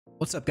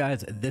What's up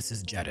guys, this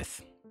is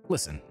Jedith.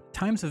 Listen,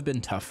 times have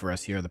been tough for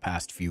us here the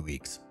past few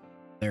weeks.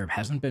 There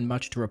hasn't been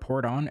much to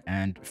report on,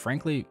 and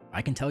frankly,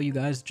 I can tell you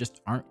guys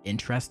just aren't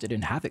interested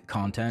in Havoc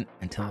content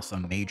until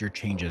some major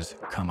changes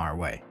come our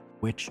way.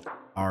 Which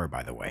are,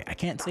 by the way. I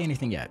can't say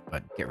anything yet,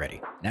 but get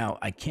ready. Now,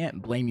 I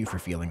can't blame you for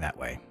feeling that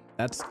way.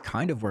 That's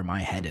kind of where my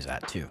head is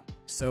at too.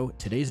 So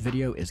today's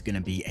video is going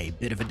to be a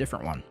bit of a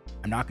different one.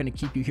 I'm not going to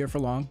keep you here for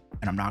long,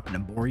 and I'm not going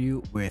to bore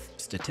you with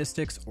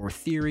statistics or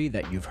theory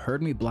that you've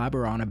heard me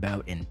blabber on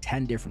about in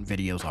 10 different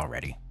videos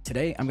already.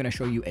 Today, I'm going to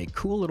show you a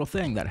cool little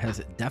thing that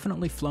has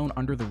definitely flown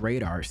under the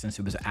radar since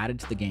it was added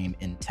to the game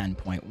in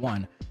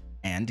 10.1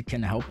 and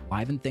can help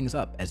liven things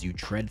up as you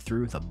tread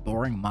through the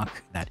boring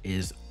muck that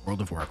is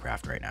World of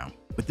Warcraft right now.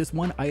 With this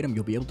one item,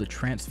 you'll be able to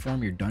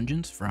transform your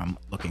dungeons from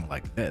looking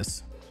like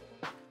this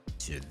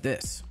to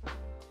this.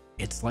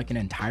 It's like an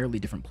entirely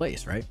different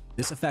place, right?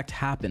 This effect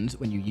happens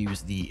when you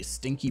use the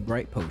Stinky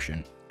Bright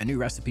Potion, a new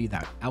recipe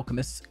that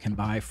alchemists can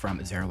buy from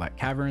Zaralek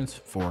Caverns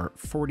for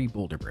 40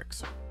 Boulder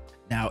Bricks.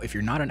 Now, if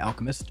you're not an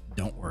alchemist,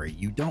 don't worry,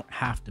 you don't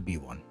have to be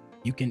one.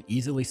 You can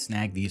easily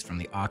snag these from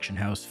the auction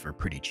house for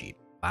pretty cheap.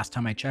 Last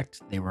time I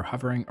checked, they were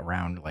hovering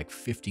around like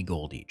 50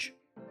 gold each.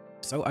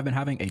 So I've been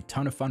having a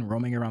ton of fun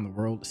roaming around the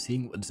world,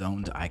 seeing what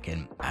zones I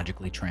can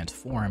magically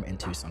transform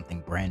into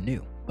something brand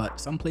new. But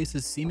some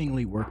places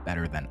seemingly work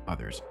better than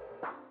others.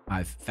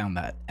 I've found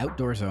that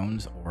outdoor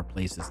zones or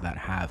places that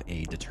have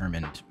a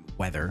determined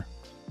weather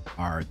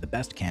are the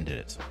best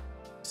candidates.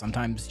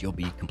 Sometimes you'll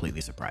be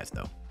completely surprised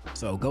though.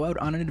 So go out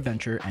on an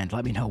adventure and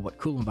let me know what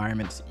cool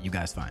environments you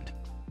guys find.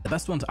 The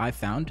best ones I've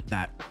found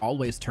that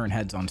always turn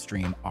heads on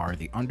stream are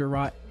the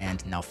Underrot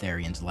and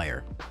Neltharian's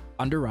Lair.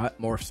 Underrot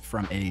morphs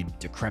from a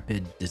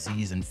decrepit,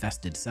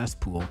 disease-infested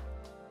cesspool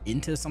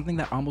into something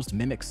that almost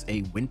mimics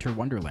a winter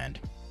wonderland,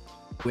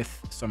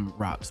 with some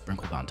rot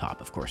sprinkled on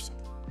top, of course.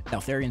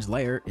 Neltharian's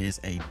Lair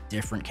is a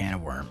different can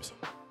of worms,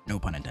 no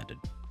pun intended.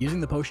 Using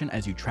the potion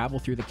as you travel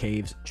through the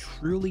caves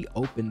truly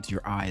opens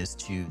your eyes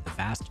to the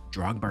vast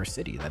Drogbar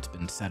city that's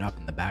been set up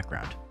in the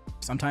background.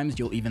 Sometimes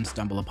you'll even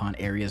stumble upon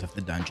areas of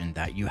the dungeon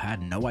that you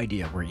had no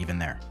idea were even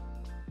there.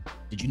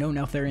 Did you know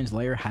Neltharian's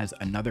Lair has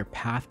another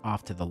path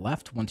off to the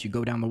left once you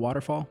go down the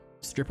waterfall?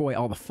 Strip away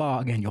all the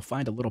fog and you'll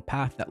find a little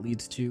path that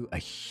leads to a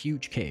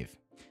huge cave.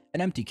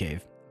 An empty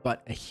cave,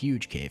 but a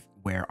huge cave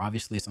where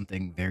obviously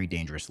something very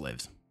dangerous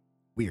lives.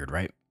 Weird,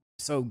 right?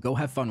 So go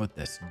have fun with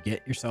this.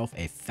 Get yourself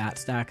a fat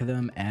stack of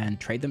them and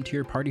trade them to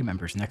your party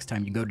members next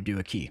time you go to do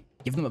a key.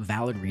 Give them a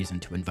valid reason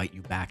to invite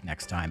you back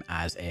next time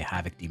as a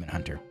Havoc Demon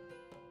Hunter.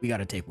 We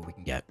gotta take what we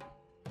can get.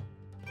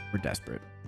 We're desperate.